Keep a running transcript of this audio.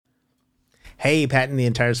Hey, Pat and the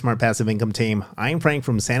entire Smart Passive Income team. I'm Frank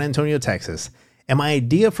from San Antonio, Texas, and my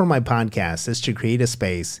idea for my podcast is to create a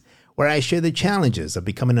space where I share the challenges of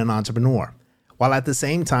becoming an entrepreneur, while at the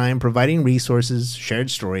same time providing resources,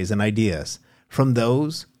 shared stories, and ideas from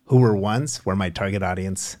those who were once where my target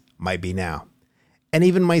audience might be now. And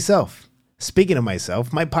even myself. Speaking of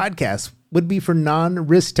myself, my podcast would be for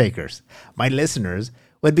non-risk takers. My listeners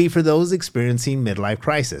would be for those experiencing midlife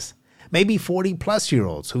crisis. Maybe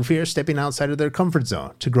 40-plus-year-olds who fear stepping outside of their comfort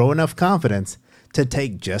zone to grow enough confidence to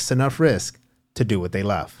take just enough risk to do what they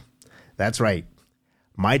love. That's right.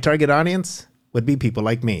 My target audience would be people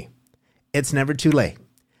like me. It's never too late.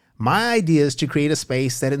 My idea is to create a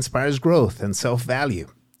space that inspires growth and self-value,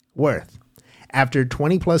 worth. After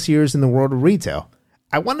 20-plus years in the world of retail,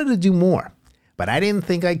 I wanted to do more, but I didn't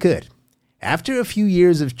think I could. After a few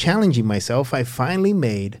years of challenging myself, I finally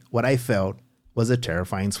made what I felt was a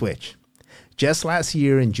terrifying switch. Just last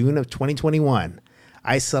year in June of 2021,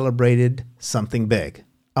 I celebrated something big,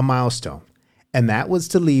 a milestone, and that was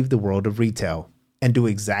to leave the world of retail and do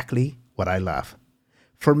exactly what I love.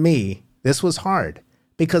 For me, this was hard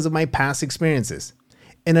because of my past experiences.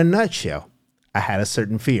 In a nutshell, I had a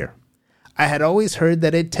certain fear. I had always heard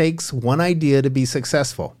that it takes one idea to be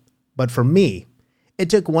successful, but for me,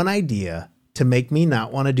 it took one idea to make me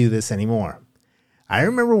not want to do this anymore. I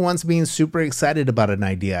remember once being super excited about an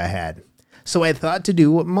idea I had. So I thought to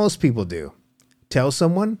do what most people do. Tell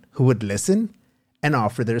someone who would listen and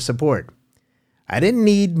offer their support. I didn't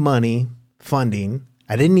need money, funding.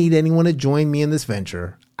 I didn't need anyone to join me in this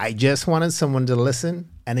venture. I just wanted someone to listen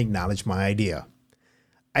and acknowledge my idea.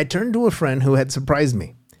 I turned to a friend who had surprised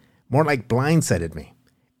me, more like blindsided me.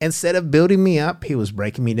 Instead of building me up, he was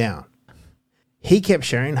breaking me down. He kept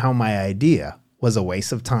sharing how my idea was a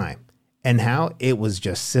waste of time and how it was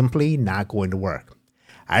just simply not going to work.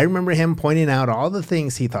 I remember him pointing out all the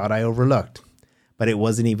things he thought I overlooked, but it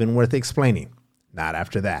wasn't even worth explaining. Not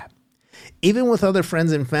after that. Even with other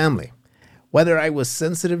friends and family, whether I was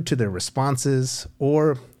sensitive to their responses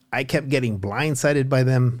or I kept getting blindsided by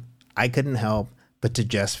them, I couldn't help but to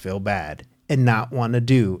just feel bad and not want to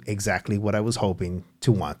do exactly what I was hoping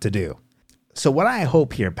to want to do. So what I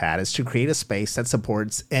hope here, Pat, is to create a space that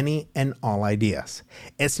supports any and all ideas.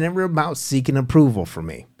 It's never about seeking approval from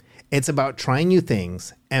me. It's about trying new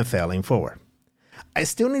things and failing forward. I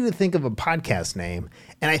still need to think of a podcast name,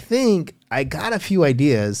 and I think I got a few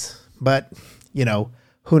ideas, but,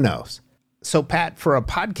 who knows? So, Pat, for a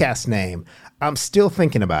podcast name, I'm still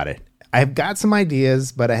thinking about it. I've got some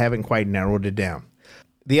ideas, but I haven't quite narrowed it down.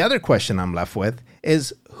 The other question I'm left with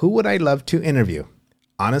is, who would I love to interview?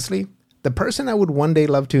 Honestly, the person I would one day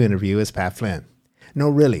love to interview is Pat Flynn. No,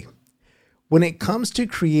 really. When it comes to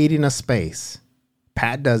creating a space,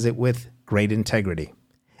 Pat does it with great integrity.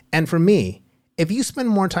 And for me, if you spend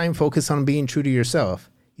more time focused on being true to yourself,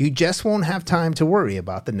 you just won't have time to worry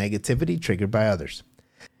about the negativity triggered by others.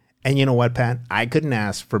 And you know what, Pat? I couldn't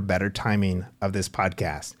ask for better timing of this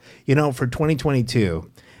podcast. For 2022,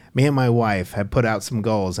 me and my wife had put out some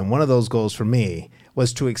goals, and one of those goals for me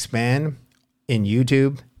was to expand in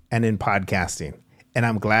YouTube and in podcasting. And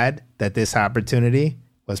I'm glad that this opportunity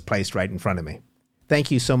was placed right in front of me. Thank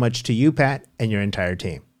you so much to you, Pat, and your entire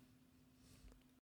team.